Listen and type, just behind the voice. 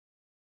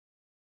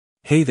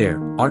Hey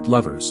there, art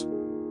lovers.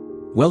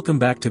 Welcome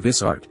back to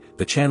This Art,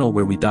 the channel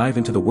where we dive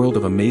into the world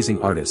of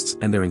amazing artists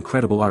and their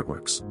incredible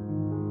artworks.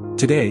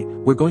 Today,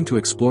 we're going to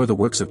explore the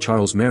works of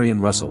Charles Marion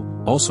Russell,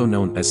 also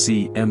known as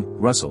C.M.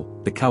 Russell,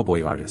 the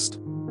cowboy artist.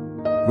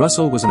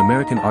 Russell was an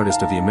American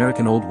artist of the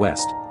American Old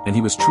West, and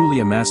he was truly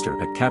a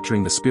master at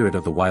capturing the spirit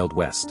of the Wild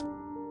West.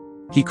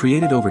 He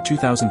created over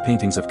 2,000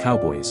 paintings of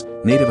cowboys,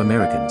 Native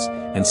Americans,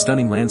 and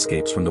stunning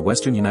landscapes from the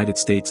western United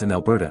States and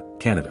Alberta,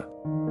 Canada.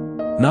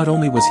 Not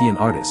only was he an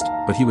artist,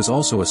 but he was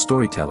also a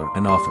storyteller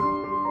and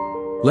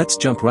author. Let's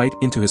jump right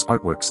into his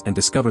artworks and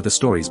discover the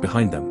stories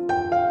behind them.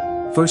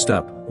 First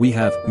up, we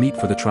have Meat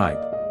for the Tribe.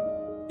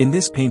 In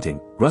this painting,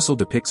 Russell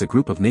depicts a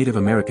group of Native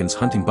Americans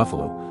hunting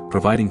buffalo,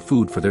 providing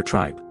food for their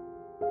tribe.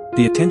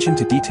 The attention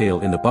to detail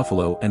in the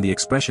buffalo and the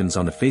expressions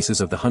on the faces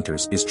of the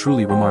hunters is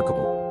truly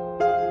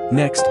remarkable.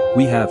 Next,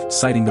 we have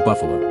Sighting the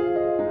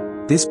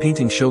Buffalo. This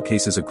painting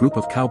showcases a group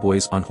of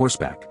cowboys on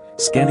horseback,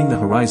 scanning the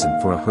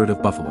horizon for a herd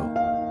of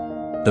buffalo.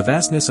 The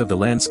vastness of the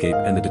landscape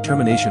and the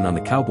determination on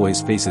the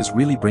cowboys' faces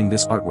really bring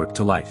this artwork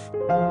to life.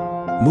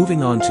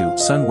 Moving on to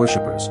Sun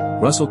Worshippers,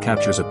 Russell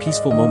captures a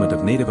peaceful moment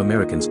of Native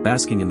Americans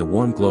basking in the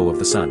warm glow of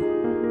the sun.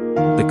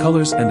 The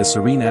colors and the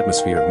serene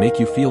atmosphere make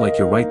you feel like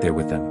you're right there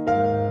with them.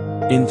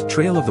 In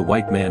Trail of the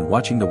White Man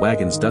Watching the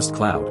Wagon's Dust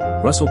Cloud,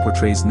 Russell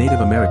portrays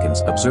Native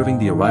Americans observing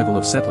the arrival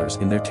of settlers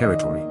in their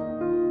territory.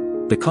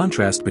 The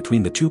contrast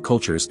between the two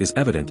cultures is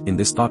evident in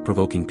this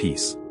thought-provoking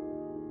piece.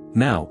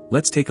 Now,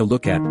 let's take a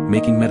look at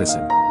Making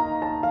Medicine.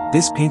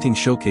 This painting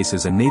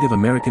showcases a Native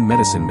American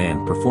medicine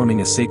man performing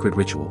a sacred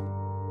ritual.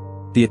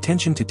 The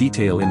attention to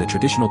detail in the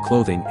traditional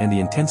clothing and the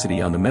intensity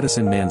on the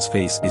medicine man's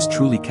face is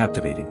truly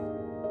captivating.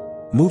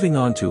 Moving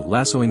on to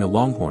Lassoing a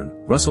Longhorn,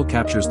 Russell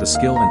captures the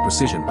skill and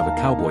precision of a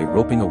cowboy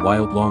roping a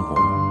wild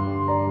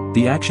longhorn.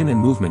 The action and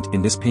movement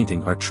in this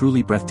painting are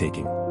truly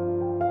breathtaking.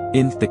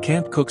 In The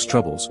Camp Cook's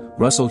Troubles,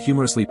 Russell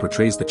humorously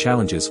portrays the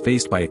challenges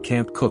faced by a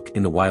camp cook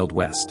in the Wild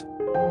West.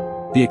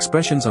 The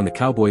expressions on the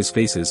cowboys'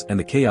 faces and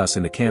the chaos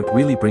in the camp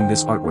really bring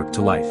this artwork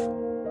to life.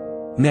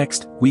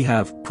 Next, we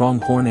have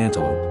Pronghorn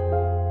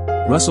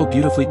Antelope. Russell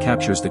beautifully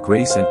captures the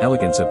grace and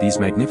elegance of these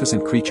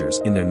magnificent creatures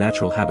in their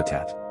natural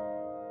habitat.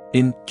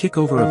 In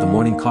Kickover of the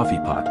Morning Coffee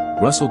Pot,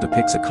 Russell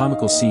depicts a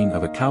comical scene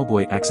of a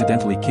cowboy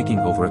accidentally kicking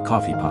over a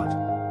coffee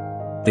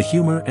pot. The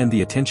humor and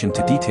the attention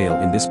to detail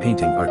in this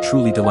painting are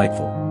truly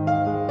delightful.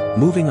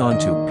 Moving on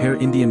to Pear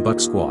Indian Buck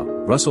Squaw,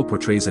 Russell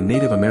portrays a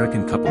Native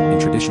American couple in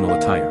traditional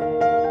attire.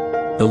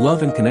 The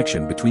love and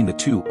connection between the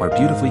two are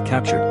beautifully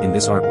captured in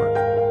this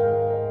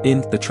artwork.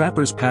 In The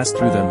Trappers Pass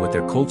Through Them with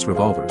Their Colts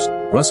Revolvers,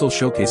 Russell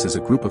showcases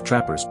a group of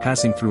trappers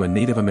passing through a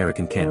Native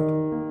American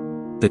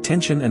camp. The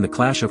tension and the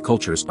clash of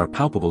cultures are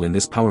palpable in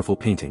this powerful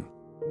painting.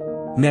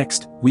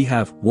 Next, we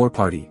have War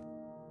Party.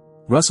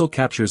 Russell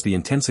captures the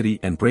intensity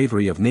and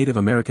bravery of Native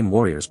American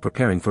warriors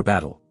preparing for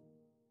battle.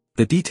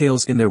 The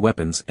details in their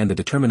weapons and the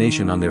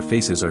determination on their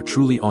faces are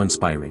truly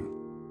awe-inspiring.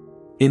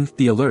 In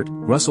The Alert,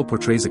 Russell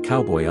portrays a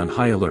cowboy on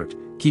high alert,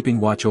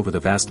 keeping watch over the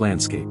vast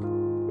landscape.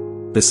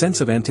 The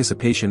sense of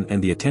anticipation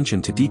and the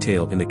attention to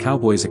detail in the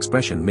cowboy's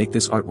expression make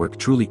this artwork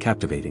truly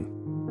captivating.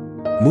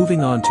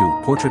 Moving on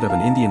to Portrait of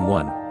an Indian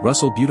One,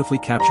 Russell beautifully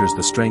captures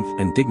the strength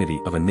and dignity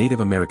of a Native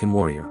American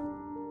warrior.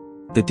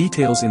 The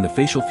details in the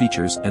facial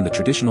features and the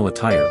traditional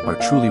attire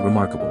are truly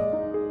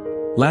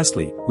remarkable.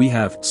 Lastly, we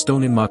have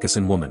Stone in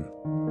Moccasin Woman.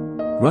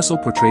 Russell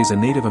portrays a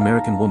Native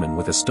American woman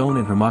with a stone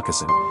in her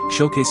moccasin,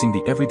 showcasing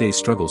the everyday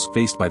struggles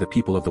faced by the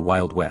people of the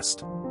Wild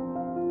West.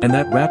 And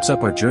that wraps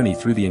up our journey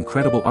through the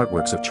incredible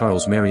artworks of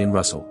Charles Marion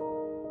Russell.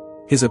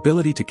 His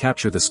ability to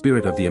capture the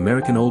spirit of the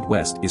American Old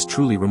West is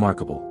truly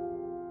remarkable.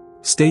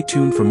 Stay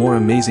tuned for more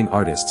amazing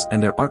artists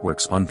and their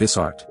artworks on This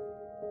Art.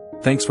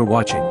 Thanks for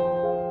watching.